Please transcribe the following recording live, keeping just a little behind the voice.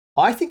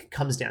I think it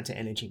comes down to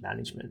energy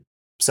management.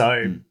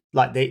 So,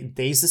 like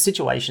these are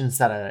situations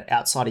that are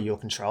outside of your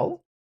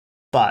control,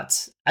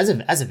 but as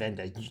a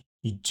vendor,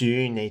 you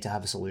do need to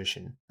have a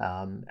solution,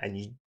 and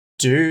you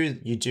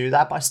do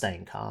that by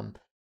staying calm.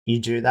 You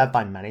do that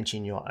by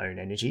managing your own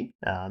energy,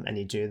 and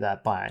you do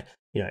that by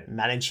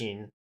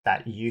managing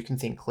that you can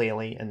think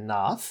clearly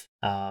enough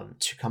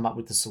to come up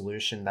with the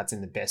solution that's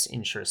in the best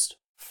interest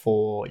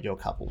for your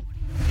couple.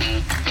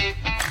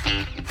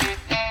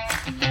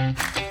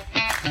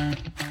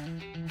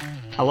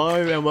 Hello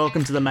and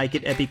welcome to the Make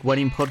It Epic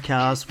Wedding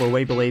Podcast, where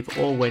we believe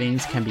all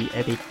weddings can be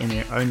epic in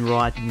their own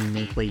right and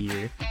uniquely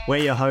you. We're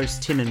your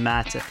hosts, Tim and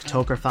Matt, a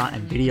photographer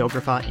and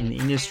videographer in the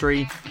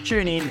industry.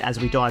 Tune in as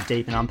we dive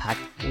deep and unpack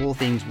all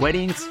things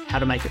weddings, how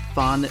to make it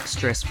fun,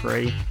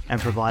 stress-free, and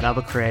provide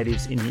other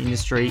creatives in the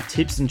industry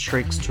tips and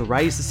tricks to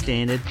raise the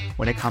standard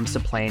when it comes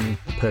to planning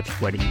the perfect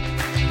wedding.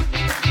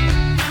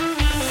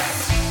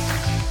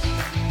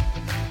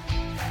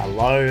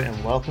 Hello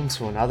and welcome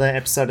to another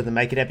episode of the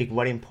Make It Epic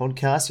Wedding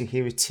Podcast. You're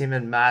here with Tim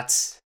and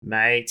Matt.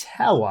 Mate,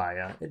 how are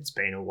you? It's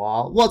been a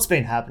while. What's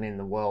been happening in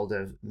the world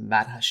of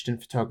Matt Ashton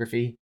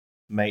photography?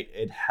 Mate,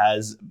 it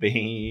has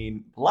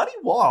been bloody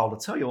wild. I'll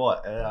tell you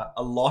what,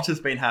 a lot has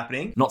been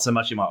happening. Not so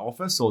much in my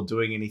office or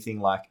doing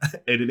anything like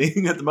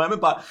editing at the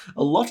moment, but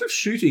a lot of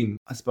shooting.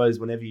 I suppose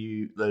whenever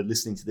you are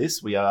listening to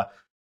this, we are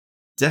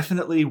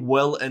definitely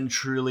well and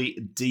truly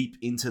deep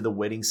into the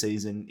wedding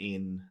season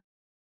in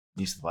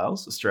New South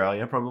Wales,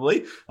 Australia,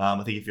 probably.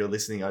 I think if you're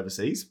listening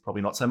overseas,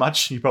 probably not so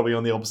much. You're probably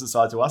on the opposite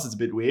side to us. It's a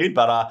bit weird,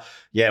 but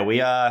yeah,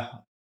 we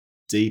are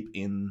deep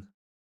in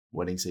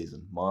wedding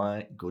season.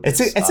 My goodness,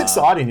 it's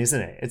exciting,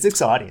 isn't it? It's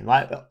exciting.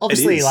 Like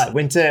obviously, like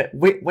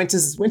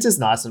winter's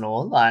nice and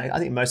all. Like I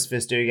think most of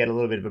us do get a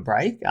little bit of a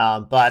break,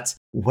 but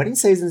wedding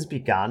season's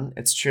begun.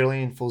 It's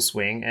truly in full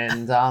swing,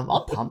 and I'm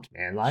pumped,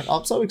 man. Like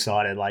I'm so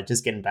excited. Like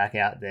just getting back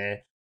out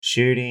there.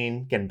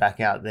 Shooting, getting back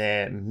out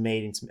there,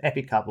 meeting some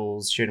epic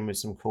couples, shooting with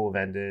some cool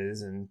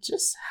vendors, and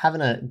just having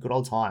a good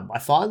old time. I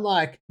find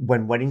like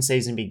when wedding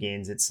season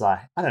begins, it's like,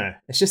 I don't know,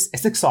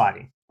 it's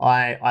exciting.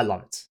 I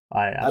love it.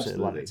 I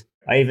absolutely love it.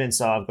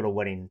 I've got a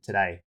wedding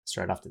today,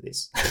 straight after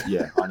this.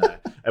 Yeah, I know.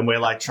 And we're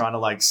like trying to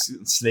like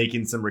sneak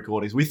in some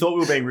recordings. We thought we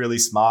were being really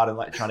smart and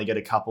like trying to get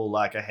a couple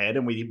like ahead,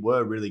 and we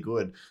were really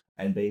good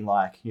and being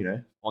like,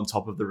 on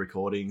top of the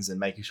recordings and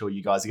making sure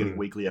you guys are getting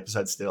weekly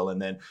episodes still.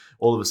 And then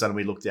all of a sudden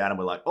we look down and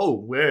we're like, oh,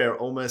 we're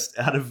almost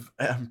out of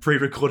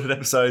pre-recorded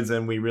episodes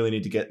and we really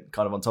need to get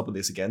kind of on top of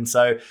this again.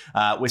 So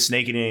we're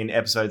sneaking in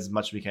episodes as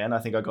much as we can. I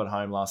think I got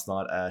home last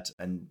night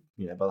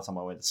by the time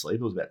I went to sleep,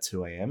 it was about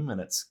 2 a.m.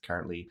 and it's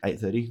currently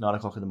 8:30, 9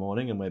 o'clock in the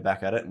morning, and we're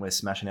back at it and we're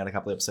smashing out a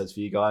couple of episodes for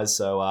you guys.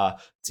 So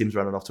Tim's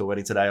running off to a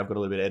wedding today. I've got a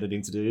little bit of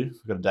editing to do.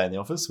 I've got a day in the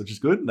office, which is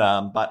good.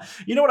 But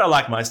you know what I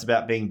like most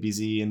about being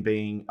busy and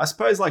being, I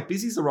suppose like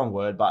busy is the wrong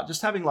word, but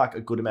just having like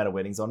a good amount of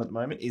weddings on at the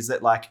moment is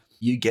that like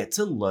you get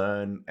to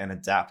learn and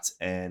adapt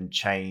and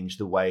change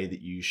the way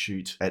that you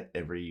shoot at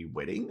every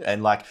wedding.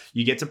 And like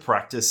you get to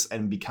practice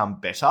and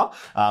become better.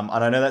 And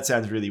I know that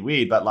sounds really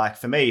weird, but like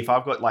for me, if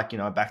I've got like,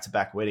 a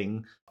back-to-back wedding,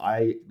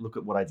 I look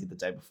at what I did the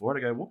day before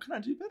and I go, what can I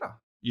do better?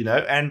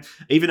 And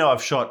even though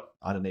I've shot,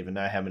 I don't even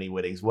know how many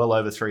weddings, well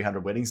over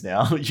 300 weddings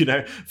now,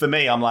 for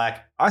me, I'm like,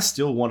 I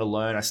still want to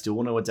learn. I still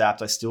want to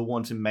adapt. I still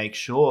want to make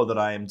sure that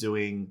I am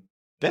doing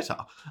better.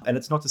 And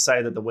it's not to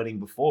say that the wedding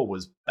before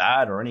was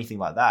bad or anything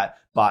like that,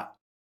 but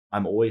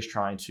I'm always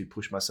trying to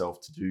push myself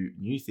to do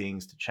new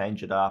things, to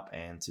change it up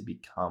and to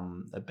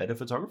become a better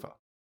photographer.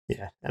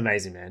 Yeah,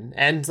 amazing, man.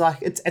 And like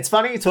it's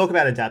funny you talk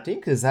about adapting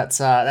because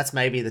that's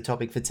maybe the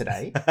topic for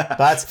today.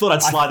 But thought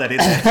I'd slide that in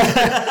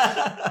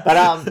there.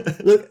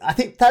 But look, I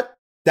think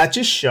that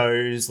just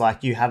shows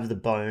like you have the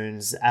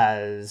bones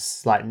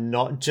as like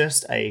not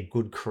just a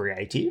good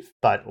creative,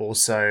 but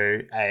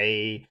also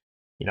a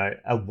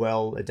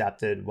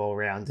well-adapted,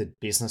 well-rounded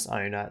business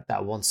owner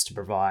that wants to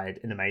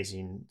provide an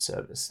amazing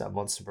service, that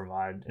wants to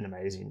provide an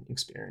amazing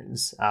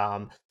experience.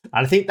 And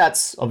I think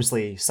that's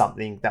obviously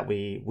something that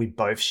we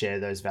both share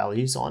those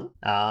values on.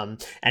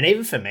 And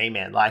even for me,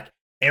 man, like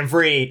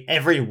every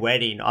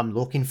wedding, I'm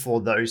looking for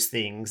those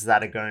things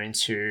that are going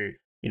to,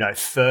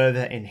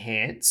 further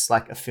enhance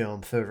like a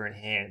film, further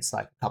enhance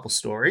like a couple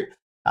story.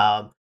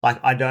 Like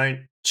I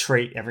don't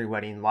treat every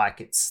wedding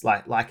like it's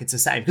like it's the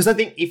same, because I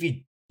think if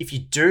you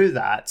do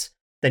that,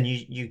 then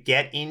you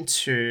get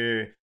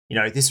into,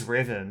 this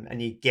rhythm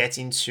and you get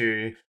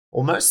into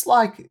almost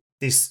like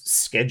this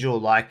schedule,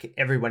 like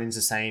every wedding's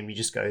the same. You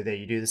just go there,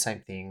 you do the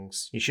same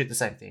things, you shoot the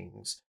same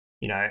things,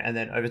 and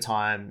then over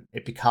time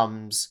it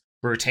becomes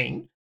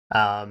routine,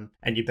 and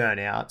you burn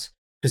out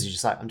because you're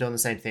just like, I'm doing the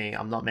same thing.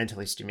 I'm not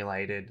mentally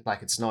stimulated.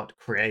 Like it's not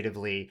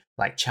creatively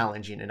like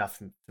challenging enough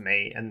for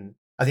me. And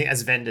I think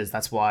as vendors,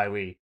 that's why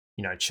we,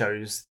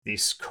 chose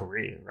this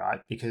career,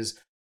 right?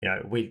 Because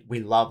we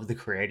love the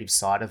creative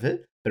side of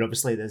it, but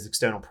obviously there's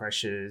external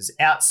pressures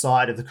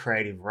outside of the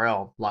creative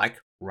realm, like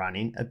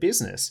running a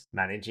business,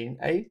 managing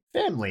a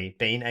family,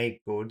 being a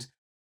good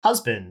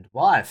husband,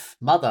 wife,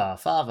 mother,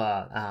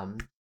 father.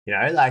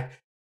 Like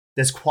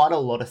there's quite a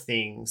lot of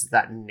things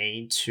that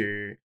need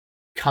to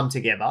come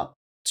together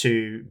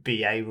to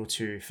be able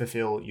to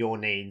fulfill your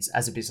needs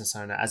as a business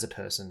owner, as a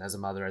person, as a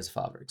mother, as a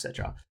father,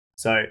 etc.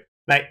 So,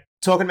 mate,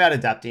 talking about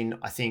adapting,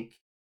 I think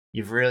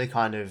you've really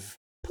kind of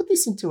put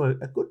this into a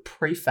good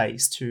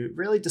preface to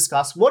really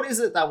discuss what is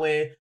it that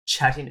we're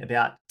chatting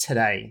about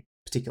today,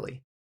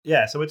 particularly.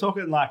 Yeah, so we're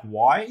talking like,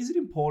 why is it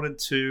important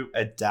to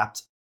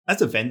adapt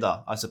as a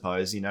vendor, I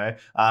suppose,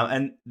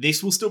 and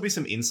this will still be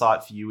some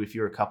insight for you if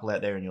you're a couple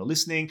out there and you're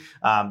listening.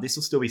 This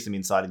will still be some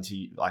insight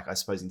into, like, I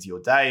suppose, into your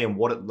day and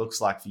what it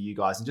looks like for you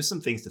guys and just some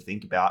things to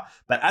think about.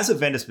 But as a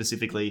vendor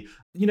specifically,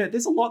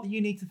 there's a lot that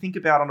you need to think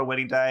about on a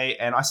wedding day.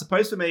 And I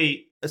suppose for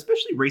me,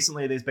 especially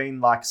recently, there's been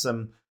like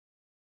some,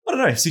 I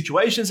don't know,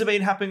 situations have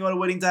been happening on a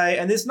wedding day,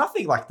 and they're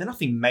nothing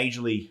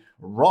majorly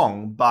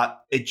wrong,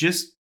 but it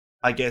just,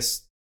 I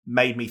guess,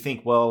 made me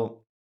think, well,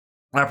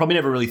 I probably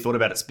never really thought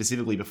about it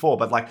specifically before,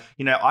 but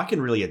I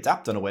can really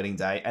adapt on a wedding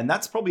day. And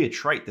that's probably a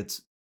trait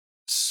that's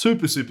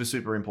super, super,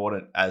 super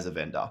important as a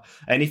vendor.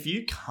 And if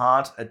you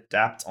can't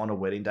adapt on a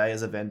wedding day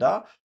as a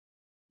vendor,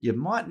 you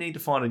might need to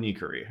find a new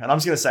career. And I'm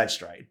just going to say it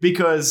straight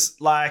because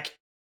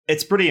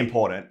it's pretty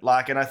important.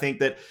 And I think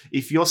that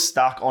if you're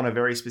stuck on a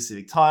very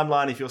specific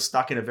timeline, if you're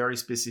stuck in a very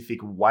specific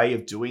way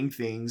of doing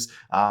things,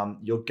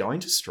 you're going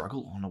to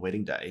struggle on a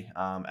wedding day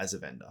as a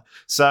vendor.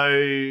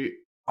 So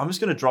I'm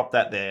just going to drop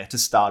that there to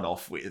start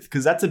off with,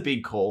 because that's a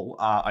big call,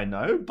 I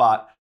know,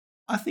 but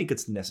I think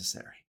it's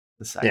necessary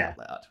to say out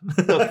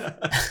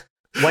loud.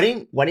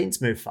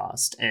 Weddings move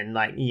fast, and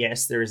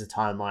yes, there is a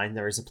timeline,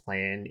 there is a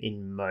plan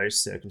in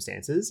most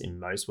circumstances, in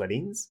most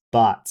weddings,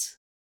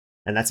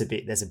 and there's a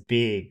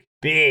big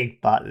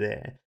but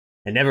there.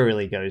 It never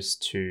really goes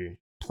to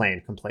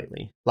plan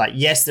completely.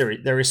 Yes,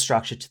 there is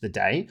structure to the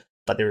day,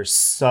 but there are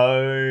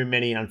so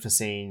many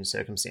unforeseen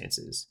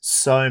circumstances.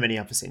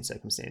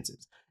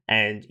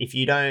 And if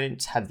you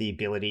don't have the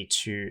ability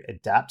to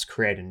adapt,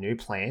 create a new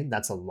plan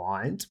that's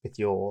aligned with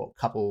your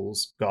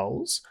couple's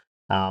goals,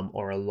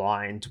 or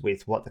aligned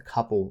with what the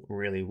couple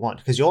really want,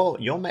 because you're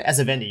as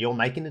a vendor, you're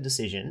making a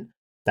decision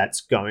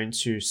that's going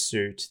to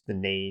suit the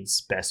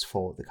needs best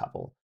for the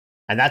couple,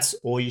 and that's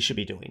all you should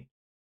be doing.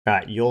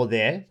 Right? You're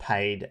there,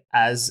 paid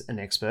as an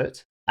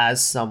expert,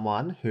 as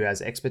someone who has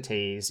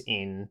expertise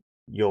in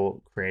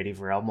your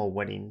creative realm or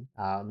wedding,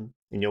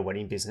 in your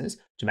wedding business,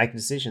 to make a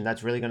decision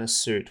that's really going to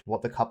suit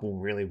what the couple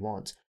really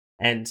want.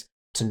 And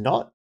to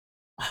not,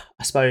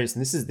 I suppose,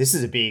 and this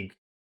is the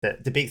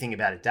big thing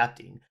about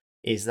adapting,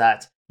 is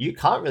that you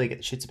can't really get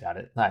the shits about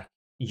it.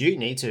 You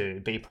need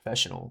to be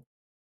professional,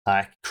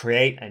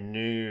 create a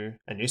new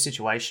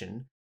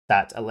situation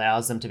that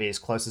allows them to be as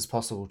close as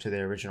possible to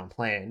their original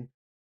plan,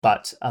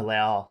 but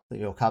allow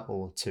your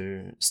couple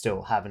to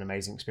still have an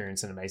amazing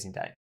experience, an amazing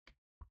day.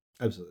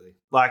 Absolutely.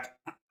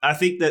 I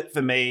think that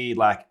for me,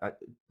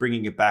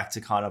 bringing it back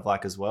to kind of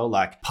as well,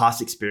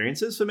 past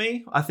experiences for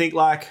me, I think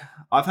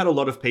I've had a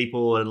lot of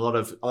people and a lot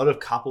of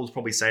couples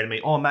probably say to me,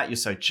 "Oh, Matt, you're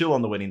so chill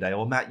on the wedding day,"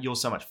 or "Matt, you're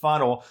so much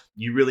fun," or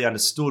 "You really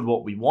understood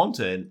what we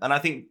wanted." And I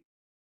think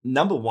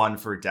number one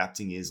for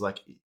adapting is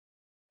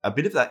a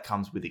bit of that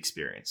comes with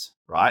experience,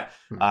 right?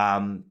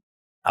 Mm-hmm.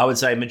 I would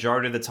say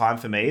majority of the time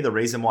for me, the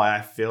reason why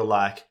I feel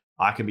like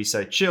I can be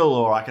so chill,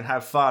 or I can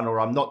have fun, or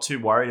I'm not too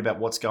worried about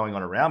what's going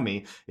on around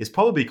me, is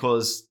probably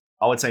because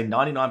I would say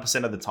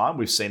 99% of the time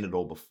we've seen it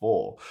all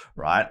before,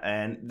 right?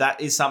 And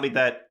that is something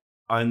that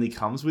only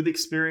comes with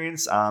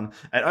experience, and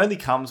only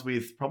comes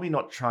with probably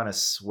not trying to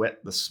sweat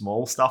the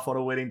small stuff on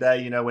a wedding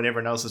day, when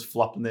everyone else is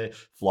when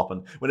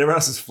everyone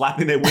else is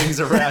flapping their wings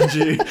around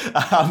you.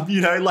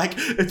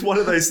 It's one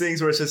of those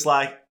things where it's just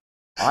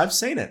I've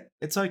seen it.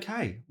 It's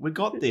okay. We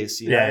got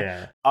this,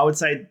 Yeah. I would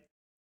say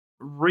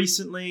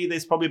recently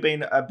there's probably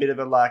been a bit of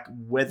a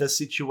weather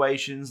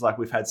situations.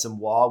 We've had some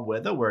wild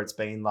weather where it's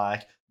been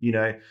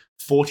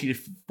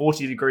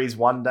 40 degrees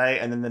one day,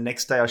 and then the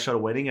next day I shot a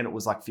wedding and it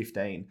was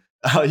 15.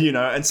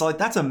 And so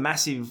that's a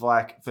massive,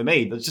 for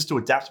me, just to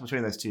adapt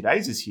between those 2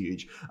 days is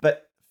huge.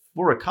 But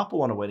for a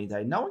couple on a wedding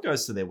day, no one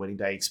goes to their wedding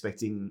day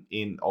expecting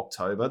in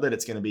October that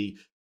it's going to be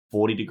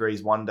 40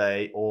 degrees one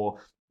day,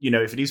 or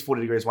if it is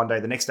 40 degrees one day,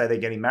 the next day they're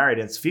getting married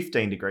and it's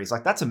 15 degrees.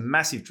 That's a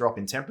massive drop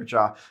in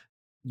temperature.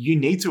 You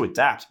need to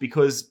adapt,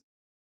 because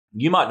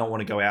you might not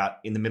want to go out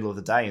in the middle of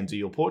the day and do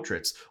your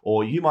portraits,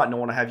 or you might not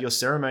want to have your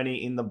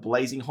ceremony in the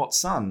blazing hot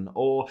sun,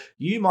 or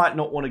you might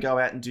not want to go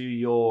out and do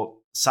your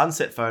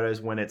sunset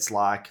photos when it's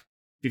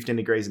 15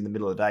 degrees in the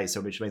middle of the day, so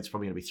which means it's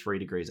probably going to be 3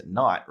 degrees at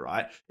night,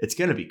 right? It's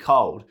going to be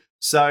cold.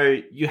 So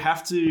you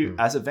have to,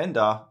 as a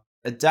vendor,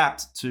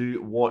 adapt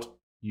to what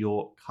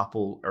your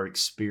couple are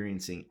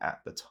experiencing at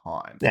the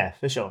time. Yeah,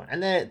 for sure.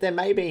 And there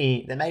may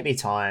be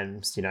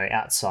times,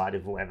 outside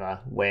of weather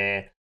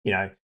where,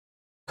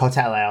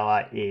 cocktail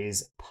hour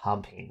is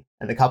pumping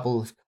and the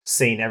couple have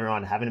seen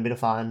everyone having a bit of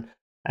fun,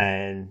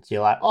 and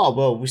you're like, "Oh,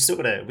 well, we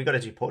got to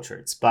do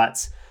portraits."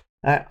 But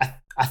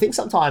I think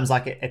sometimes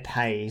it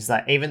pays,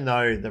 even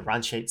though the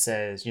run sheet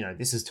says,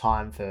 this is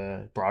time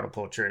for bridal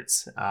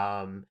portraits,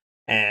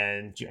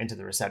 and you enter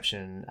the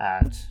reception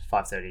at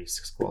 5:30,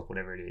 6 o'clock,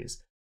 whatever it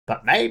is.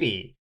 But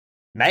maybe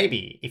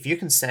maybe if you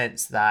can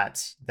sense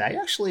that they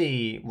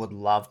actually would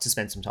love to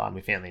spend some time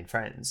with family and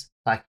friends,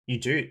 like you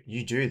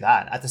do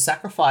that at the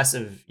sacrifice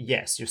of,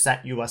 yes,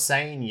 you are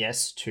saying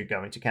yes to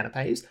going to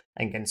canapes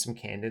and getting some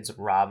candids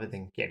rather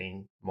than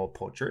getting more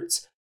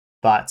portraits.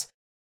 But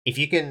if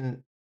you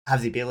can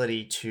have the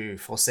ability to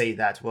foresee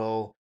that,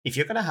 well, if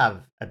you're going to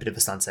have a bit of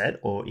a sunset,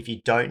 or if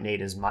you don't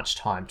need as much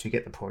time to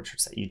get the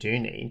portraits that you do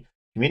need,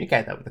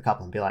 communicate that with the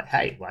couple and be like,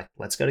 hey, like,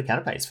 let's go to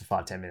canapes for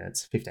 5, 10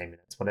 minutes, 15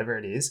 minutes, whatever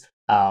it is,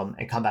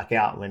 and come back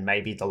out when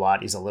maybe the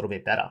light is a little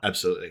bit better.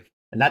 Absolutely.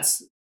 And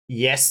that's,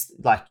 yes,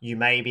 like you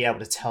may be able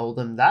to tell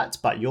them that,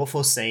 but you're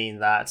foreseeing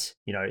that,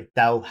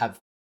 they'll have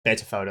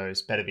better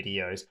photos, better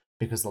videos,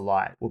 because the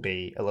light will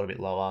be a little bit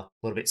lower, a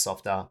little bit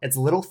softer. It's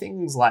little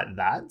things like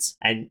that.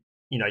 And,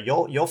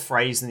 you're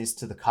phrasing this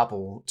to the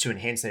couple to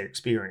enhance their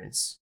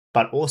experience,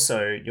 but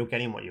also you're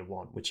getting what you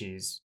want, which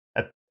is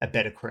a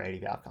better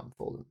creative outcome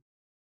for them.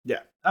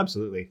 Yeah,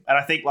 absolutely. And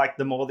I think like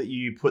the more that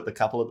you put the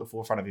couple at the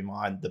forefront of your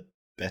mind, the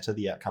better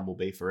the outcome will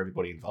be for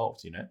everybody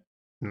involved,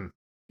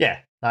 Yeah,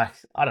 like,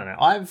 I don't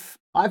know.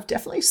 I've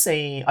definitely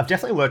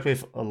worked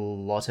with a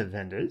lot of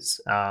vendors.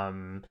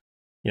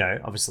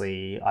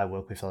 Obviously I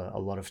work with a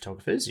lot of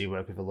photographers. You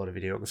work with a lot of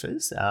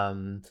videographers.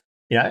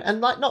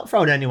 And like, not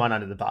throwing anyone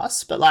under the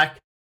bus, but like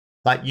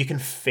you can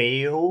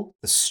feel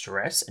the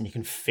stress and you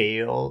can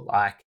feel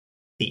like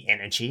the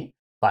energy,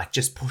 like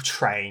just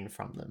portraying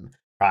from them,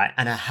 right?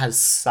 And it has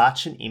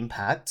such an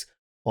impact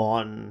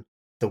on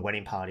the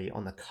wedding party,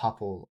 on the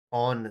couple,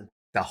 on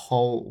the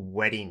whole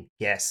wedding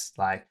guest.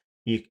 Like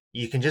you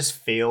can just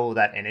feel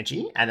that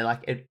energy, and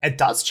it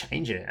does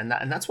change it. And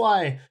that's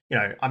why,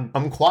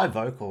 I'm quite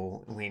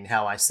vocal in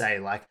how I say,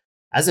 like,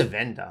 as a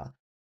vendor,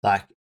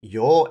 like,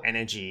 your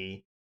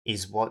energy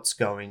is what's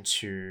going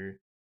to,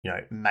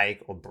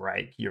 make or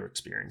break your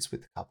experience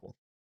with the couple.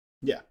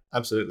 Yeah,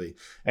 absolutely.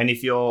 And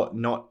if you're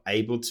not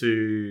able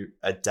to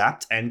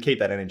adapt and keep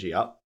that energy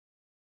up,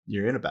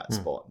 you're in a bad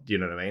spot. Do you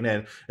know what I mean?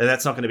 And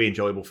that's not going to be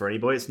enjoyable for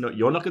anybody.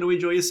 You're not going to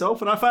enjoy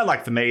yourself. And I find,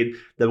 like, for me,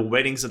 the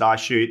weddings that I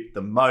shoot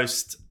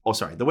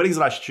the weddings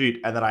that I shoot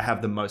and that I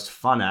have the most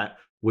fun at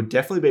would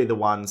definitely be the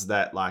ones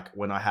that, like,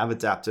 when I have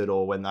adapted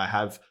or when I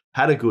have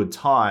had a good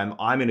time,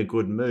 I'm in a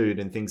good mood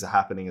and things are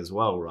happening as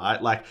well,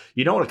 right? Like,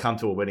 you don't want to come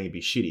to a wedding and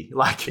be shitty.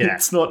 Like,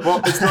 it's not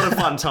a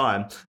fun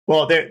time.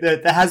 Well, there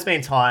has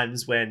been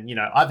times when,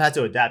 I've had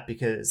to adapt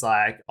because,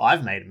 like,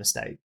 I've made a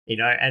mistake,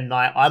 and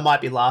I might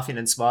be laughing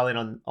and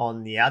smiling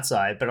on the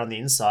outside, but on the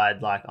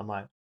inside, like, I'm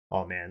like,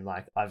 oh man,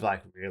 like, I've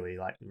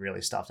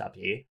really stuffed up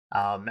here.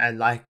 And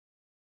like,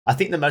 I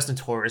think the most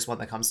notorious one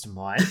that comes to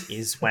mind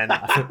is when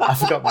I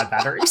forgot my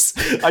batteries.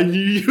 I knew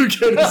you were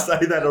going to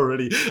say that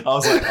already. I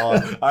was like,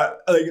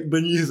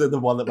 when you said the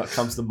one that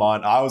comes to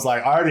mind, I was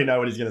like, I already know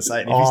what he's going to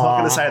say. And if he's not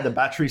going to say the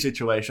battery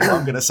situation,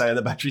 I'm going to say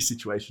the battery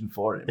situation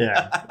for him.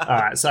 Yeah. All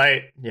right. So,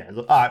 yeah.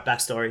 All right.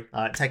 Backstory.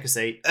 Take a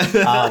seat.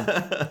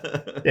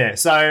 Yeah.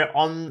 So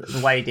on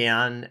the way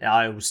down,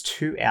 I was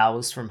 2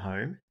 hours from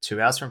home,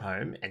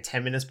 and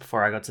 10 minutes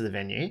before I got to the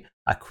venue,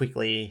 I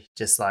quickly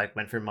just like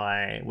went through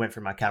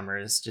my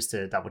cameras just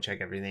to double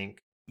check everything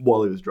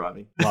while he was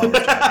driving.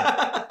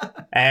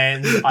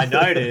 And I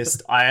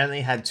noticed I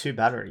only had 2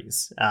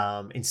 batteries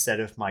instead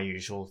of my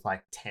usual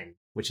like 10,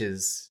 which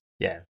is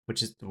 2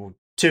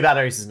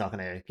 batteries is not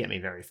going to get me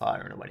very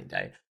far on a wedding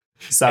day.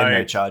 So and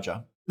no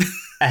charger.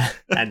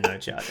 and no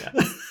charger.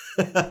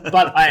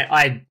 But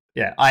I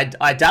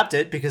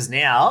adapted because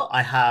now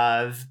I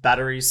have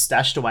batteries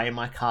stashed away in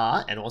my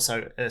car and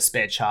also a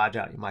spare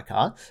charger in my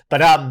car.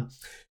 But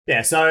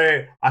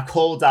so I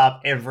called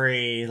up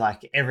every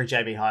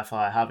JB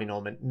Hi-Fi, Harvey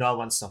Norman. No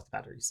one stocked the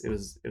batteries. It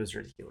was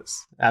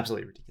ridiculous,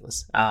 absolutely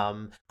ridiculous.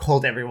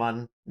 Called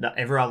everyone.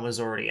 Everyone was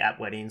already at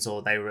weddings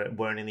or they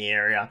weren't in the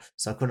area,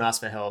 so I couldn't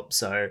ask for help.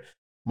 So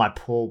my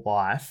poor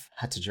wife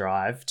had to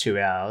drive 2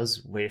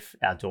 hours with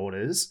our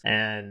daughters,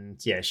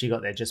 and she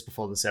got there just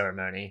before the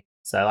ceremony.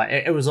 So like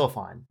it was all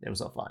fine. It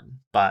was all fine.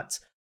 But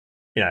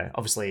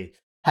obviously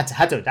had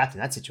to adapt in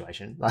that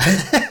situation.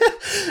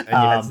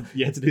 And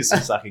you had to do some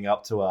sucking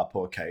up to our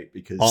poor Kate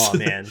because oh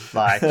man,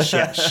 like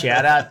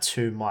shout out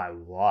to my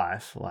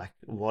wife. Like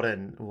what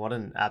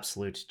an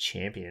absolute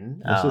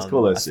champion. Let's just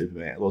call her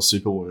Superman or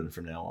Superwoman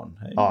from now on.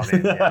 Hey? Oh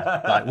man,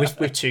 yeah. Like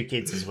with 2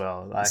 kids as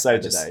well. Like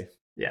save the day.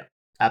 Yeah.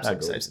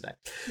 Absolutely saves the day.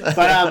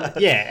 But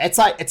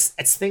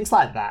it's things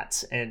like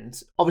that. And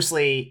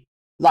obviously,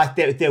 like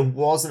there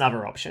was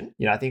another option.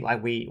 I think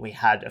like we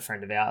had a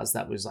friend of ours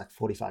that was like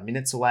 45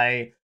 minutes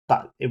away,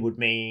 but it would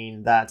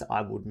mean that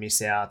I would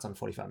miss out on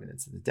 45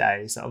 minutes of the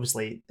day. So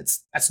obviously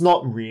it's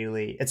not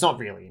really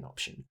an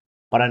option.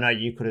 But I know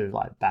you could have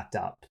like backed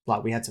up.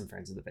 Like we had some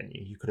friends at the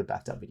venue. You could have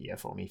backed up video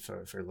for me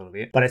for a little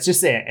bit. But it's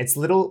just there. It's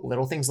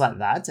little things like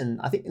that. And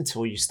I think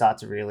until you start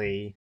to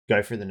really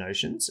go through the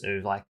notions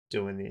of like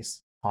doing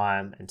this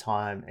time and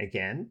time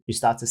again, you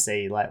start to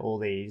see like all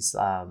these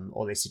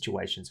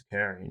situations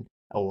occurring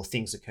or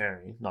things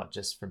occurring, not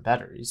just from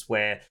batteries,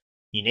 where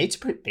you need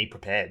to be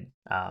prepared.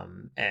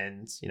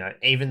 And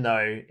even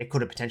though it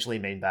could have potentially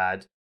been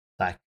bad,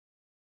 like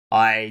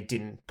I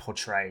didn't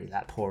portray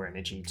that poor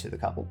energy to the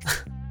couple.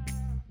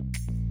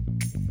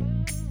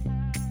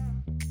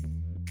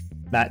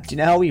 Matt, do you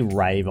know how we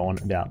rave on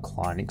about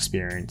client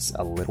experience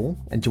a little?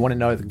 And do you want to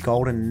know the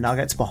golden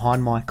nuggets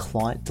behind my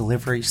client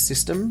delivery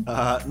system?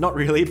 Not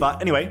really,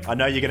 but anyway, I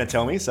know you're going to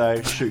tell me,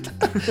 so shoot.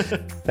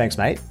 Thanks,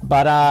 mate.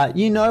 But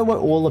you know we're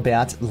all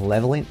about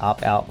leveling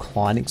up our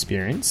client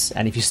experience.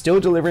 And if you're still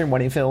delivering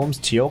wedding films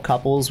to your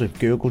couples with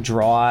Google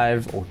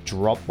Drive or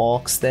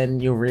Dropbox, then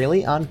you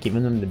really aren't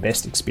giving them the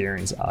best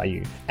experience, are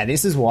you? And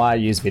this is why I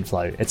use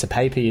VidFlow. It's a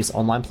pay-per-use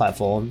online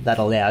platform that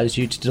allows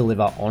you to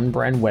deliver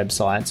on-brand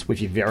websites with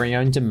your very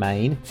own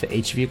domain for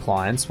each of your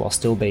clients while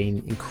still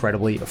being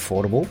incredibly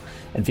affordable.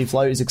 And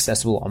VidFlow is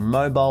accessible on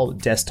mobile,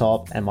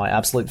 desktop, and my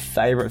absolute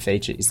favorite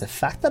feature is the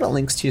fact that it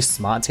links to your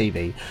smart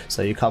TV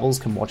so your couples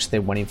can watch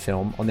their wedding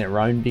film on their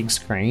own big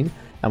screen.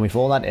 And with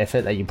all that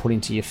effort that you put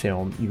into your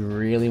film, you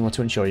really want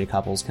to ensure your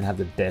couples can have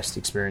the best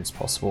experience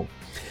possible.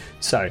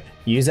 So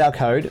use our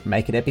code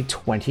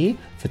MakeItEpic20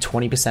 for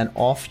 20%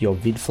 off your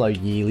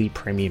VidFlow yearly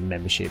premium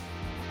membership.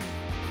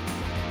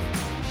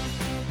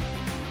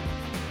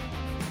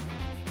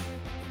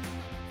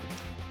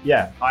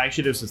 Yeah, I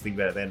actually just was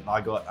thinking about it then. I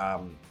got,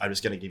 I'm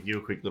just going to give you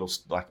a quick little,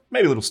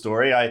 maybe a little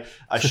story. I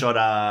shot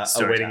a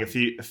wedding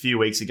a few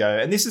weeks ago.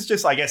 And this is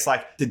just, I guess,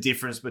 like the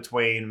difference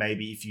between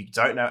maybe if you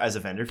don't know as a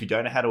vendor, if you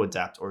don't know how to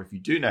adapt, or if you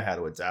do know how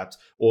to adapt,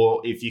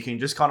 or if you can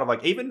just kind of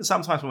like, even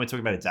sometimes when we're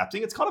talking about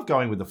adapting, it's kind of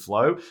going with the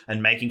flow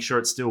and making sure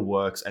it still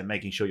works and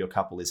making sure your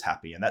couple is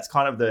happy. And that's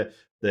kind of the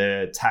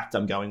tact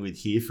I'm going with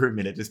here for a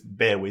minute. Just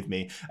bear with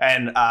me.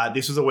 And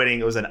this was a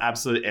wedding. It was an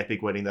absolute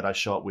epic wedding that I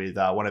shot with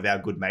one of our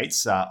good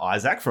mates,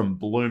 Isaac from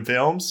Bloom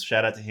Films.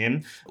 Shout out to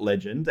him,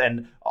 legend.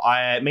 And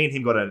me and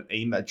him got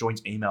a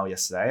joint email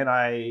yesterday, and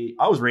I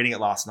was reading it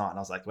last night, and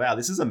I was like, wow,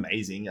 this is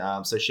amazing.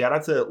 So shout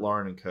out to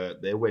Lauren and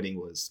Kurt. Their wedding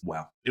was,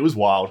 wow, it was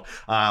wild.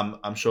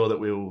 I'm sure that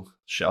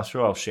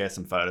I'll share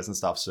some photos and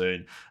stuff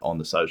soon on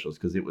the socials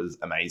because it was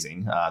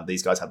amazing.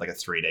 These guys had like a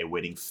 3-day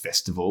wedding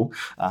festival.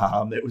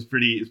 It was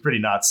pretty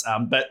nuts.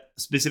 But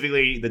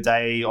specifically the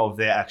day of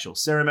their actual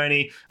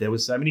ceremony, there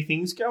was so many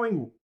things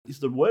going. Is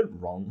the word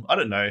wrong? I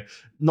don't know.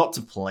 Not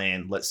to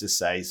plan, let's just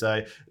say.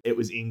 So it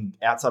was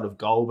outside of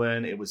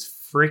Goulburn. It was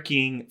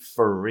freaking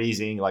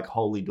freezing, like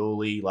holy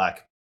dooly,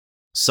 like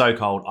so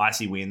cold,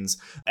 icy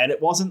winds. And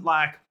it wasn't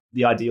like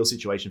the ideal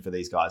situation for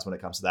these guys when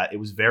it comes to that. It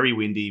was very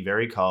windy,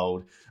 very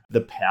cold.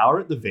 The power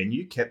at the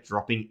venue kept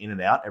dropping in and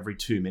out every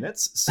 2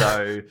 minutes,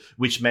 so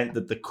which meant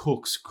that the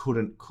cooks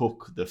couldn't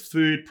cook the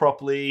food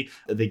properly.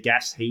 The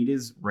gas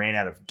heaters ran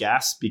out of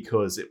gas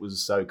because it was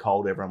so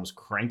cold. Everyone was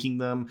cranking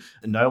them.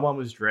 No one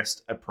was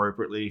dressed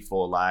appropriately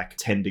for like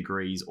 10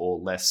 degrees or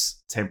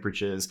less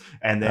temperatures.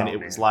 And then it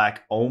was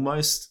like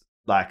almost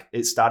like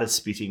it started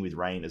spitting with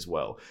rain as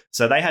well.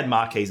 So they had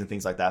marquees and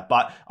things like that.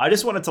 But I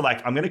just wanted to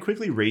I'm going to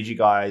quickly read you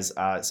guys.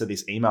 So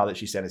this email that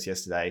she sent us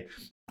yesterday,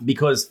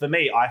 because for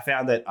me, I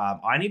found that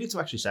I needed to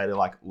actually say to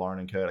like Lauren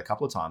and Kurt a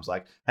couple of times,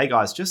 like, hey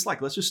guys, just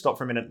like, let's just stop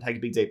for a minute and take a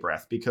big deep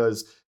breath,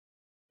 because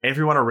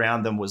everyone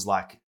around them was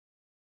like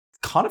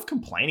kind of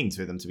complaining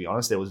to them, to be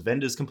honest. There was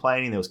vendors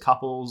complaining, there was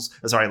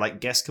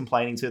guests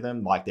complaining to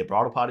them, like their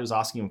bridal party was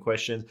asking them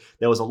questions.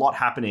 There was a lot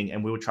happening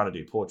and we were trying to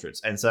do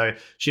portraits. And so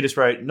she just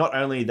wrote, not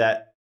only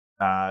that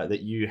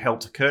you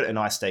helped Kurt and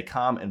I stay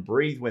calm and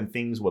breathe when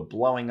things were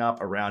blowing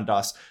up around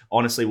us.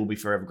 Honestly, we'll be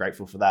forever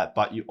grateful for that.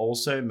 But you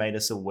also made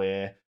us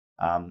aware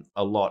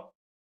a lot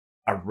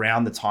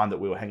around the time that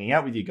we were hanging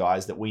out with you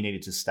guys that we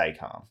needed to stay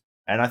calm.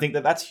 And I think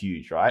that that's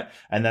huge, right?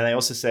 And then they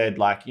also said,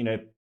 like, you know,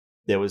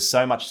 there was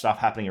so much stuff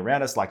happening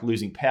around us, like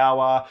losing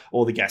power,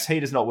 or the gas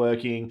heaters not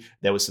working.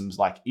 There was some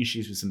like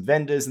issues with some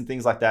vendors and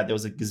things like that. There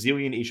was a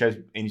gazillion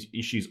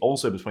issues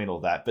also between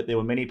all that. But there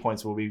were many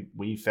points where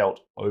we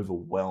felt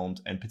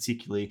overwhelmed, and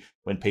particularly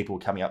when people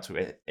were coming up to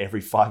it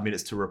every 5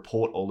 minutes to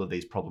report all of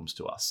these problems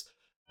to us.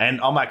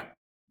 And I'm like,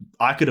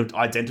 I could have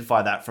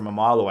identified that from a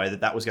mile away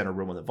that was going to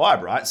ruin the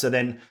vibe, right? So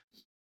then,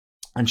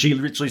 and she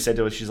literally said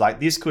to us, she's like,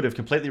 this could have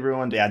completely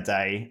ruined our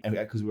day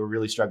because we were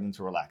really struggling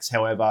to relax.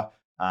 However,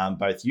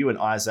 both you and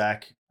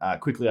Isaac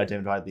quickly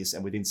identified this,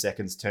 and within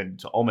seconds turned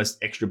into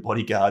almost extra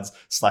bodyguards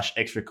 /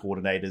 extra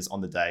coordinators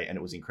on the day, and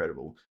it was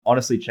incredible.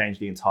 Honestly, changed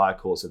the entire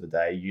course of the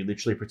day. You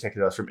literally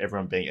protected us from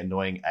everyone being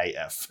annoying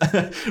AF.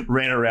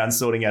 Ran around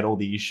sorting out all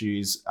the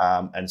issues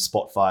and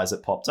spot fires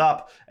that popped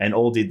up, and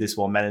all did this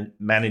while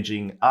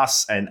managing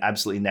us and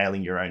absolutely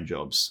nailing your own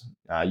jobs.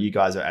 You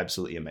guys are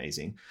absolutely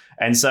amazing.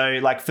 And so,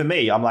 like, for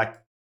me, I'm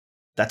like,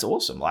 that's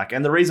awesome. Like,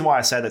 and the reason why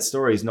I say that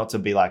story is not to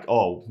be like,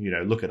 oh, you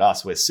know, look at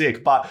us, we're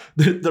sick, but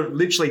they're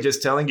literally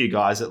just telling you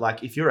guys that,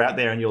 like, if you're out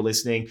there and you're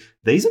listening,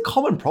 these are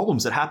common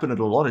problems that happen at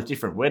a lot of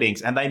different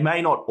weddings, and they may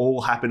not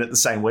all happen at the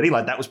same wedding.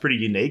 Like, that was pretty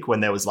unique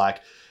when there was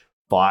like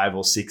 5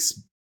 or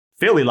 6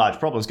 fairly large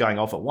problems going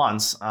off at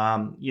once.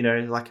 You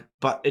know, like,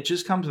 but it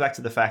just comes back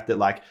to the fact that,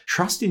 like,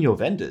 trust in your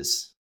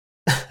vendors.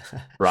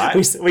 Right?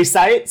 we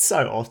say it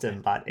so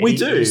often, but we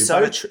do. It is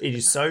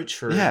so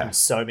true in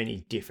so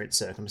many different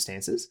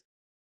circumstances.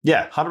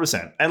 Yeah,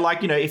 100%. And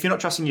like, you know, if you're not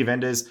trusting your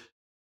vendors,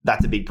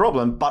 that's a big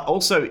problem. But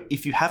also,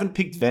 if you haven't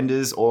picked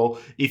vendors or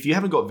if you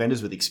haven't got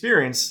vendors with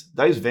experience,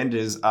 those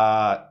vendors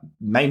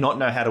may not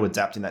know how to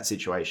adapt in that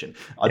situation.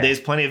 There's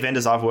plenty of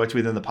vendors I've worked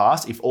with in the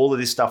past. If all of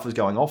this stuff was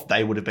going off,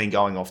 they would have been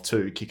going off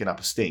too, kicking up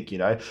a stink,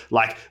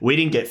 Like, we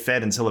didn't get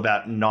fed until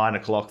about 9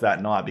 o'clock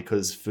that night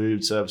because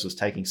food service was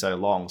taking so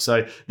long.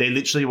 So there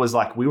literally was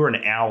like, we were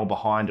an hour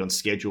behind on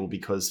schedule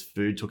because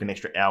food took an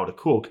extra hour to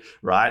cook,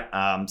 right?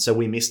 So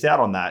we missed out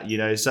on that,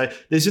 So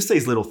there's just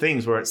these little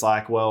things where it's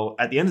like, well,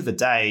 at the end of the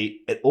day,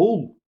 it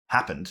all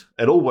happened.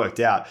 It all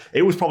worked out.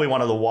 It was probably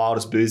one of the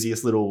wildest,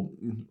 booziest little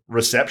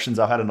receptions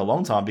I've had in a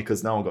long time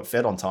because no one got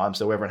fed on time.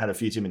 So everyone had a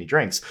few too many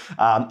drinks,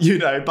 but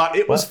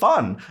it was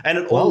fun and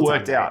it all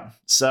worked out.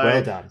 So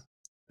well done.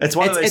 It's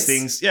one of those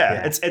things.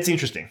 Yeah. It's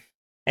interesting.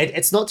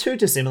 It's not too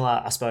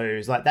dissimilar, I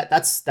suppose. Like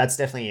that's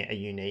definitely a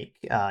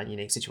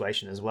unique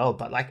situation as well.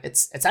 But like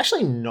it's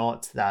actually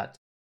not that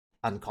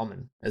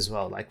uncommon as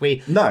well. Like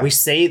we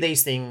see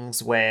these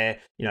things where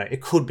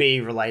it could be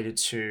related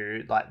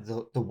to like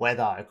the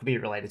weather, it could be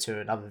related to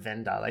another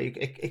vendor, like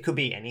it could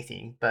be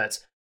anything. But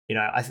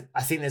I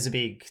think there's a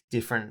big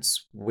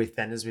difference with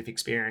vendors with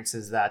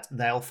experiences that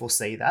they'll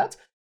foresee that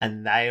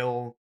and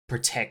they'll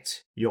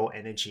protect your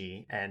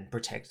energy and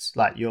protect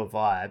like your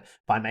vibe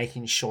by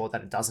making sure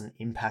that it doesn't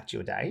impact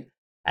your day.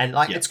 And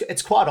like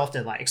it's quite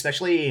often, like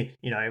especially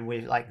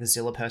with like the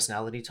Zilla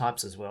personality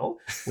types as well,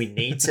 we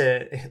need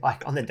to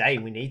like on the day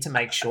we need to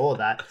make sure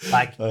that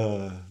like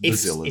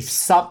if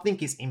something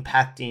is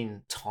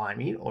impacting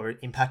timing or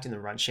impacting the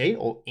run sheet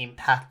or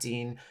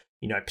impacting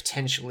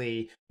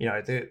potentially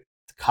the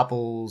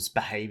couple's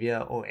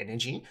behavior or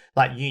energy,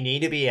 like you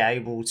need to be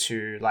able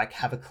to like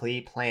have a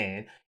clear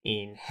plan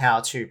in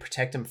how to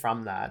protect them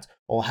from that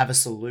or have a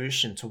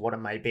solution to what it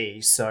may be.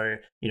 So,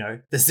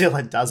 the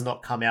Zilla does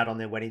not come out on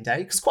their wedding day.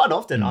 Because quite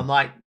often I'm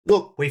like,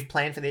 look, we've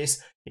planned for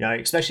this,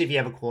 especially if you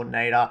have a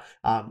coordinator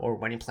or a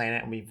wedding planner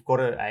and we've got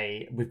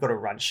a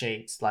run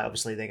sheet, like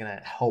obviously they're going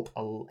to help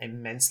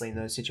immensely in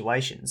those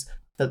situations.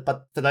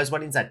 But for those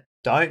weddings that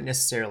don't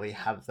necessarily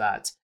have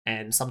that,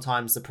 and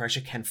sometimes the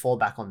pressure can fall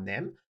back on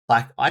them,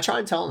 like I try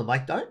and tell them,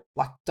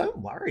 don't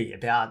worry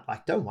about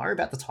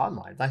the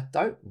timeline. Like,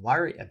 don't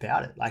worry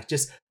about it. Like,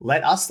 just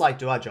let us like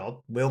do our job.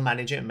 We'll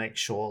manage it and make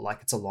sure like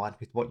it's aligned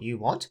with what you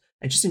want,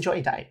 and just enjoy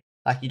your day.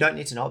 Like, you don't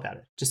need to know about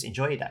it. Just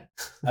enjoy your day.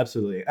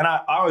 Absolutely. And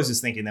I was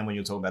just thinking then when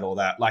you're talking about all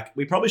that, like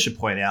we probably should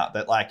point out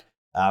that like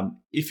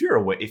if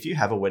you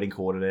have a wedding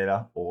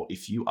coordinator or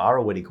if you are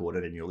a wedding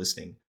coordinator and you're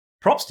listening,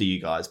 props to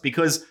you guys,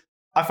 because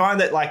I find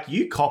that like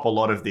you cop a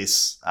lot of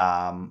this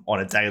on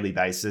a daily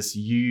basis.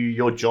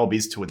 Your job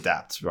is to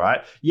adapt,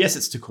 right? Yes,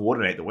 it's to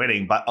coordinate the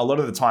wedding, but a lot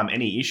of the time,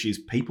 any issues,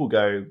 people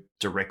go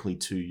directly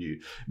to you.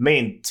 Me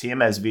and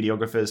Tim, as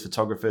videographers,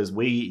 photographers,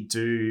 we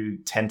do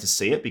tend to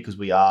see it because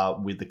we are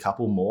with the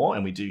couple more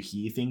and we do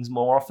hear things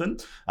more often,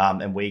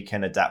 and we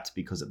can adapt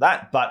because of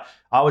that. But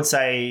I would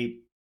say,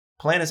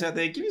 planners out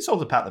there, give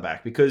yourselves a pat on the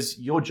back because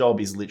your job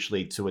is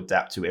literally to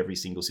adapt to every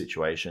single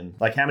situation.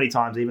 Like how many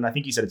times, even I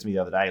think you said it to me the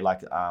other day,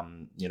 like,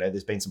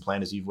 there's been some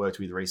planners you've worked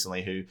with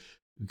recently who,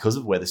 because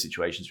of weather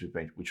situations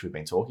which we've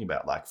been talking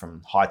about, like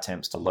from high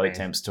temps to low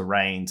temps to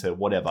rain to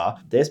whatever,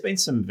 there's been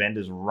some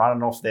vendors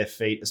running off their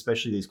feet,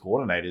 especially these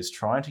coordinators,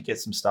 trying to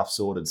get some stuff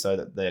sorted so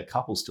that their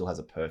couple still has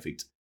a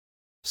perfect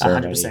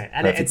ceremony, 100%.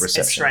 And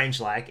it's strange,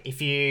 like if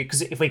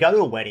we go to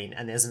a wedding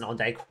and there's an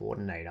on-day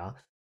coordinator,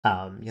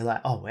 you're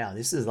like, oh wow,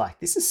 this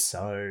is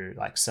so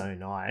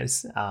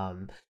nice.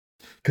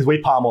 Because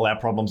we palm all our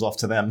problems off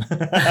to them.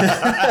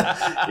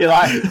 You're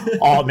like,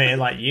 oh man,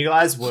 like you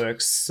guys work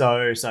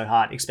so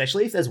hard,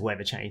 especially if there's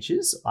weather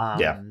changes.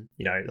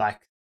 Like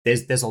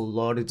there's a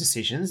lot of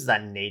decisions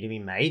that need to be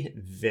made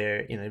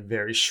in a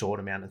very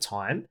short amount of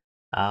time.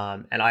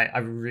 And I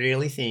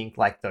really think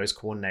like those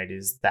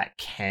coordinators that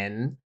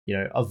can,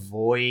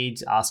 avoid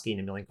asking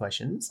a million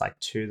questions like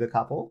to the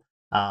couple,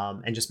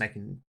 and just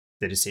making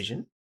the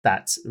decision,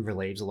 that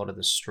relieves a lot of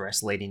the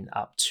stress leading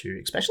up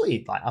to,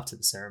 especially like up to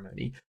the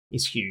ceremony,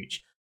 is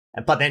huge.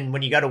 But then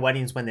when you go to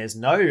weddings when there's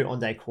no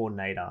on-day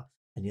coordinator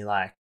and you're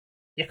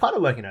kind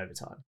of working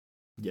overtime.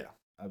 Yeah,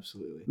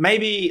 absolutely.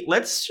 Maybe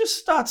let's just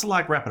start to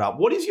like wrap it up.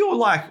 What is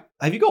your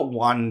have you got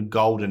one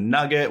golden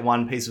nugget,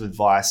 one piece of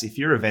advice? If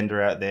you're a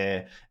vendor out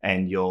there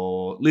and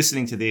you're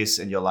listening to this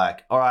and you're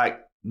like, all right,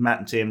 Matt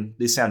and Tim,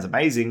 this sounds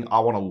amazing.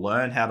 I want to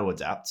learn how to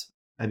adapt.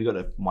 Have you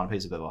got one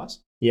piece of advice?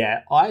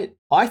 Yeah,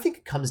 I think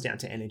it comes down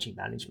to energy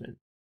management.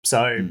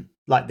 So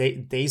like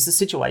these are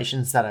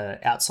situations that are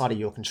outside of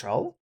your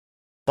control,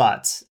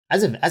 but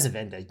as a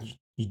vendor,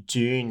 you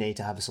do need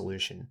to have a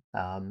solution.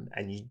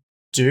 And you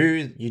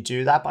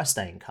do that by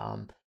staying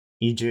calm.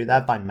 You do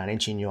that by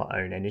managing your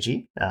own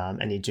energy.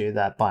 And you do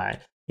that by,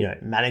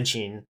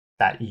 managing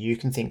that you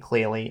can think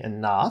clearly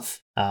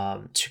enough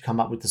to come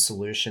up with the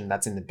solution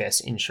that's in the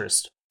best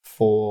interest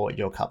for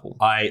your couple.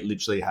 I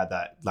literally had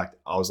that,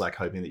 I was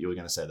hoping that you were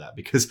going to say that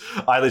because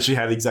I literally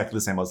had exactly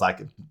the same. I was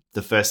like,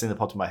 the first thing that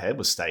popped in my head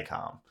was stay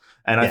calm.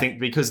 And I think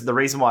because the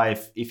reason why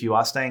if you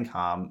are staying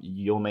calm,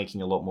 you're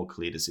making a lot more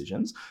clear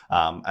decisions.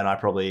 And I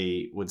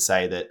probably would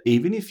say that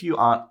even if you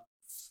aren't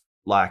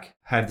like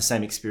have the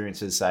same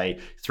experience as say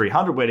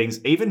 300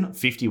 weddings, even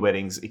 50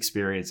 weddings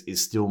experience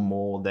is still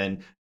more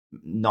than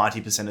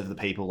 90% of the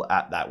people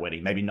at that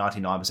wedding, maybe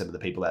 99% of the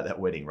people at that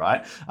wedding,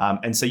 right?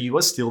 And so you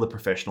are still the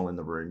professional in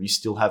the room. You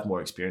still have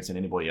more experience than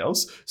anybody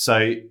else.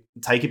 So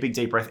take a big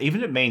deep breath, even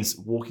if it means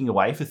walking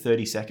away for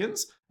 30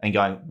 seconds and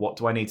going, what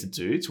do I need to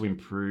do to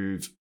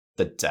improve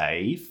the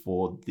day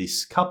for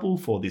this couple,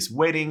 for this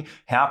wedding?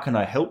 How can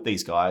I help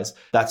these guys?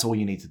 That's all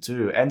you need to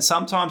do. And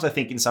sometimes I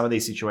think in some of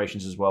these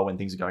situations as well, when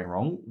things are going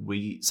wrong,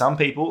 some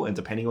people, and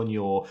depending on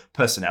your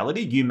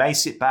personality, you may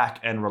sit back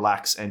and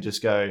relax and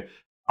just go,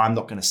 I'm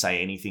not going to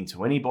say anything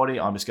to anybody.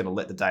 I'm just going to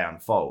let the day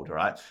unfold,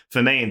 right?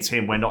 For me and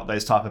Tim, we're not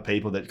those type of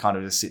people that kind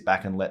of just sit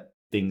back and let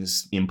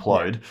things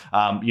implode.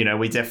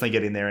 We definitely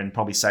get in there and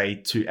probably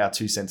say our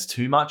 2 cents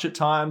too much at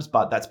times,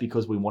 but that's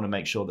because we want to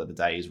make sure that the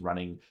day is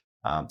running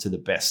to the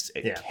best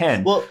it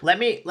can. Well, let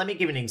me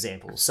give an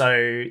example.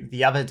 So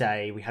the other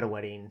day we had a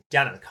wedding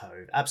down at the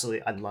Cove.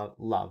 Absolutely, I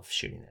love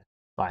shooting there.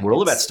 Like, we're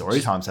all about story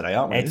time today,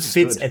 aren't we? It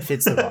fits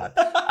the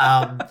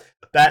vibe.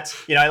 But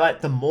like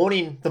the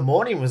morning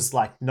was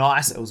like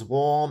nice. It was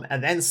warm,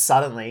 and then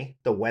suddenly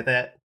the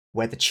weather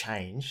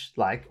changed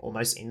like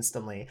almost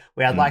instantly.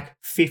 We had like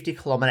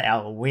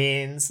 50-kilometer-hour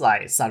winds.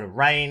 Like it started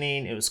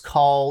raining. It was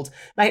cold.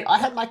 Mate, I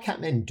had my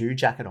Kathmandu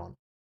jacket on.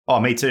 Oh,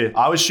 me too.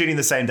 I was shooting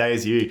the same day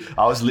as you.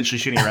 I was literally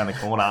shooting around the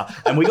corner,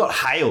 and we got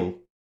hail.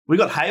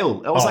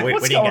 I was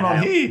what's going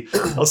on here?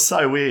 It was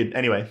so weird.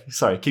 Anyway,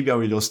 sorry, keep going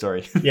with your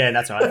story. Yeah,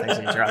 that's right. Thanks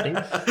for interrupting.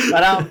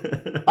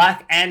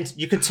 But and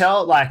you could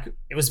tell like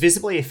it was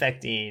visibly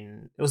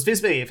affecting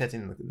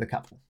the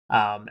couple.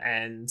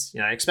 And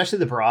especially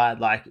the bride,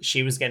 like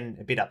she was getting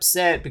a bit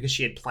upset because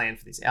she had planned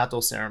for this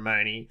outdoor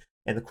ceremony,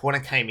 and the corner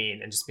came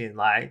in and just been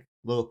like,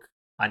 look,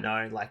 I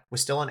know like we're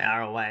still an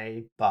hour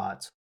away,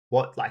 but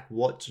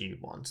what do you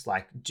want?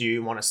 Like, do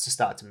you want us to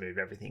start to move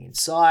everything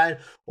inside,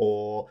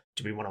 or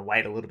do we want to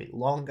wait a little bit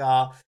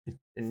longer?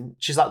 And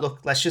she's like, look,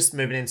 let's just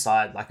move it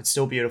inside. Like, it's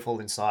still beautiful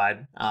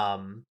inside.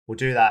 We'll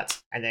do that.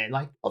 And then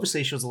like,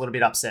 obviously she was a little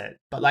bit upset,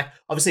 but like,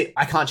 obviously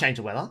I can't change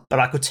the weather, but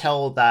I could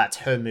tell that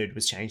her mood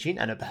was changing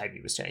and her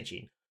behavior was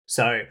changing.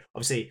 So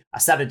obviously I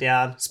sat her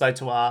down, spoke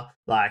to her,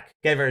 like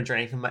gave her a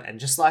drink and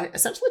just like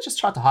essentially just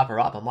tried to hype her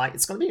up. I'm like,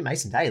 it's going to be an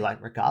amazing day,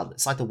 like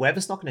regardless. Like the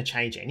weather's not going to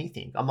change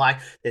anything. I'm like,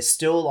 there's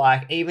still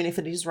like, even if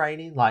it is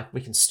raining, like we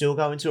can still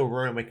go into a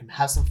room, we can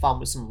have some fun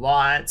with some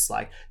lights.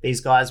 Like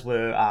these guys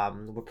were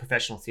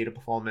professional theater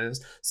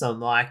performers. So I'm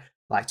like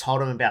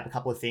told them about a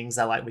couple of things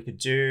that like we could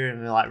do,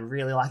 and they're like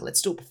really like,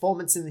 let's do a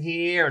performance in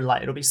here and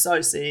like it'll be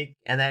so sick.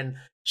 And then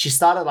she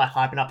started like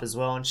hyping up as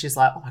well, and she's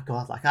like, oh my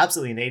god, like I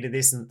absolutely needed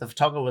this. And the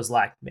photographer was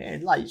like,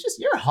 man, like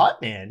you're a hype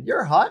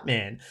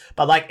man.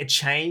 But like it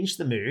changed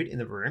the mood in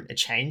the room, it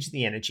changed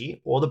the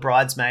energy. All the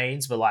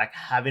bridesmaids were like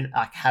having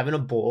a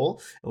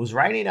ball. It was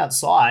raining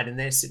outside and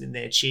they're sitting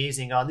there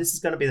cheersing, oh, this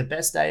is going to be the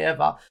best day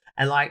ever.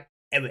 And like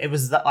it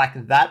was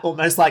that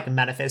almost like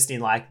manifesting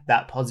like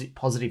that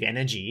positive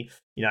energy,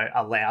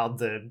 allowed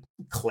the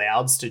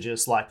clouds to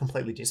just like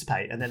completely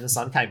dissipate, and then the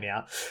sun came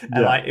out,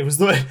 and like it was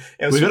we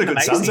got a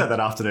good sunset that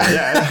afternoon.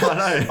 Yeah, I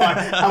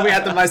know. And we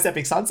had the most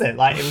epic sunset.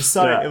 Like it was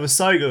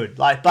so good.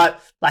 Like,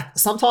 but like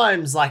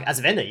sometimes like as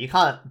a vendor, you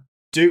can't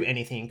do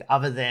anything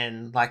other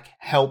than like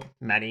help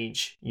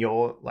manage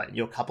your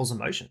couple's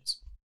emotions.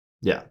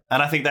 Yeah.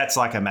 And I think that's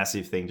like a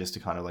massive thing just to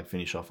kind of like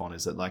finish off on,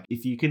 is that like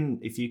if you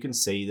can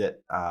see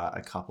that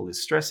a couple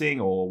is stressing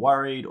or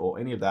worried or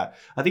any of that,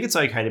 I think it's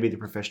okay to be the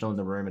professional in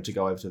the room and to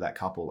go over to that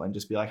couple and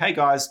just be like, hey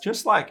guys,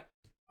 just like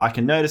I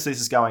can notice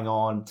this is going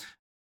on.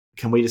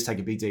 Can we just take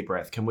a big deep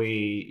breath? Can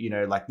we,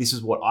 like this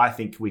is what I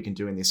think we can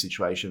do in this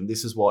situation.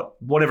 This is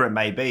whatever it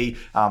may be,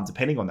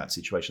 depending on that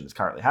situation that's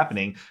currently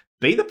happening.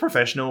 Be the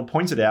professional,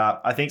 point it out.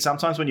 I think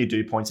sometimes when you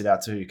do point it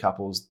out to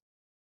couples,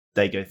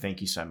 they go,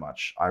 thank you so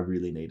much. I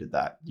really needed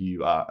that.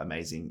 You are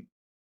amazing.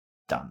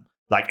 Done.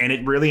 And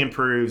it really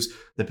improves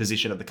the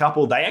position of the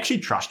couple. They actually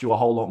trust you a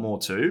whole lot more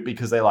too,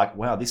 because they're like,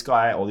 wow, this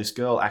guy or this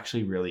girl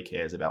actually really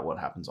cares about what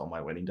happens on my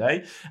wedding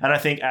day. And I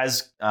think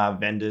as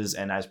vendors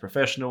and as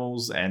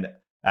professionals and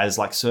as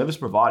like service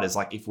providers,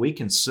 like if we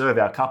can serve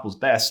our couples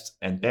best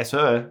and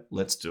better,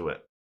 let's do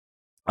it.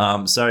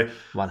 So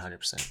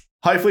 100%.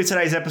 Hopefully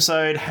today's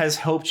episode has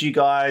helped you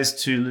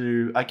guys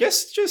to, I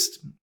guess, just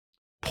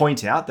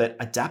point out that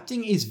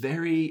adapting is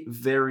very,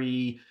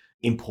 very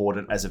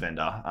important as a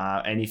vendor.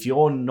 And if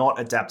you're not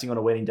adapting on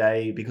a wedding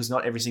day, because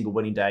not every single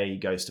wedding day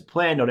goes to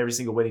plan, not every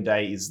single wedding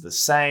day is the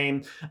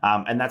same.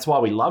 And that's why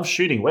we love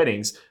shooting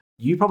weddings.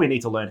 You probably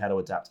need to learn how to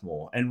adapt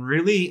more and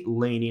really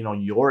lean in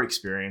on your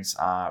experience.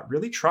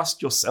 Really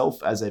trust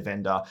yourself as a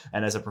vendor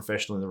and as a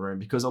professional in the room,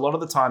 because a lot of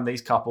the time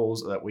these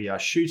couples that we are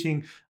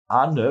shooting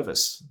are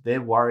nervous.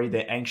 They're worried,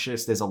 they're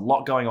anxious. There's a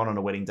lot going on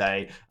a wedding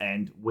day,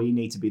 and we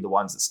need to be the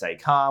ones that stay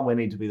calm. We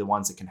need to be the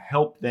ones that can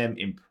help them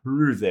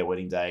improve their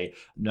wedding day,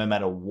 no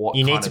matter what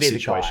kind of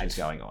situation is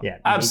going on. Yeah,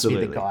 absolutely. You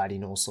need to be the guide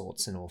in all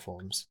sorts and all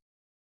forms.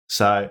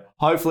 So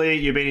hopefully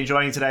you've been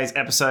enjoying today's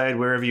episode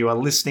wherever you are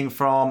listening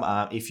from.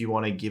 If you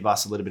want to give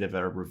us a little bit of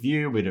a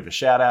review, a bit of a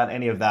shout out,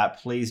 any of that,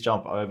 please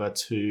jump over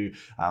to,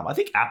 I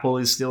think Apple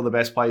is still the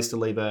best place to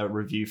leave a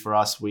review for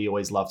us. We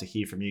always love to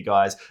hear from you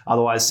guys.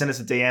 Otherwise, send us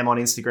a DM on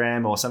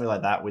Instagram or something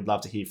like that. We'd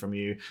love to hear from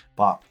you.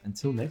 But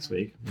until next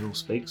week, we'll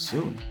speak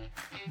soon.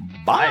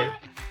 Bye.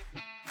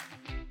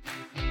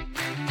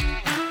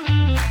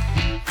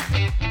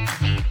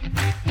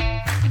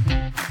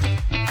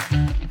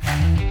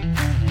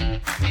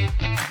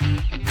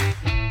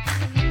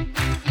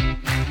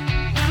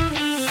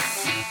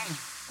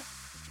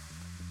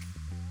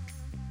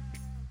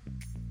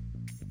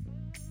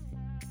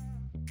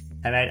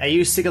 Hey mate, are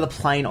you sick of the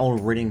plain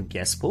old written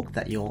guest book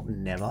that you'll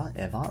never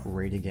ever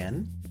read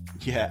again?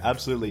 Yeah,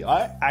 absolutely.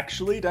 I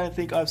actually don't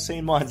think I've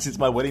seen mine since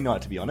my wedding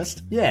night, to be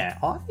honest. Yeah,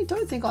 I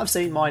don't think I've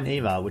seen mine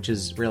either, which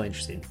is really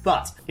interesting.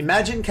 But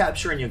imagine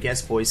capturing your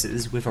guest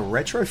voices with a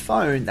retro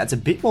phone that's a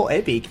bit more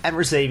epic and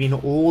receiving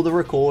all the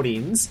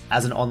recordings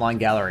as an online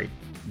gallery.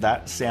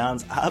 That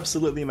sounds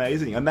absolutely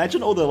amazing.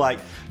 Imagine all the like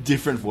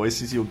different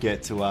voices you'll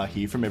get to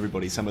hear from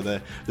everybody. Some of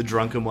the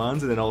drunken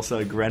ones, and then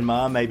also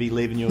grandma maybe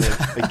leaving you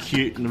a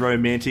cute and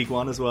romantic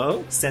one as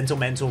well.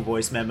 Sentimental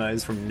voice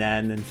memos from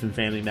Nan and from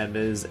family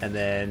members, and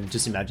then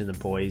just imagine the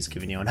boys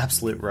giving you an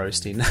absolute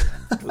roasting.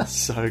 That's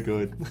so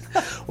good.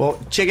 Well,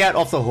 check out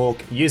Off the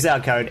Hook. Use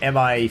our code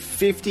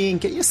MIA50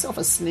 and get yourself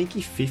a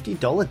sneaky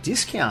 $50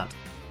 discount.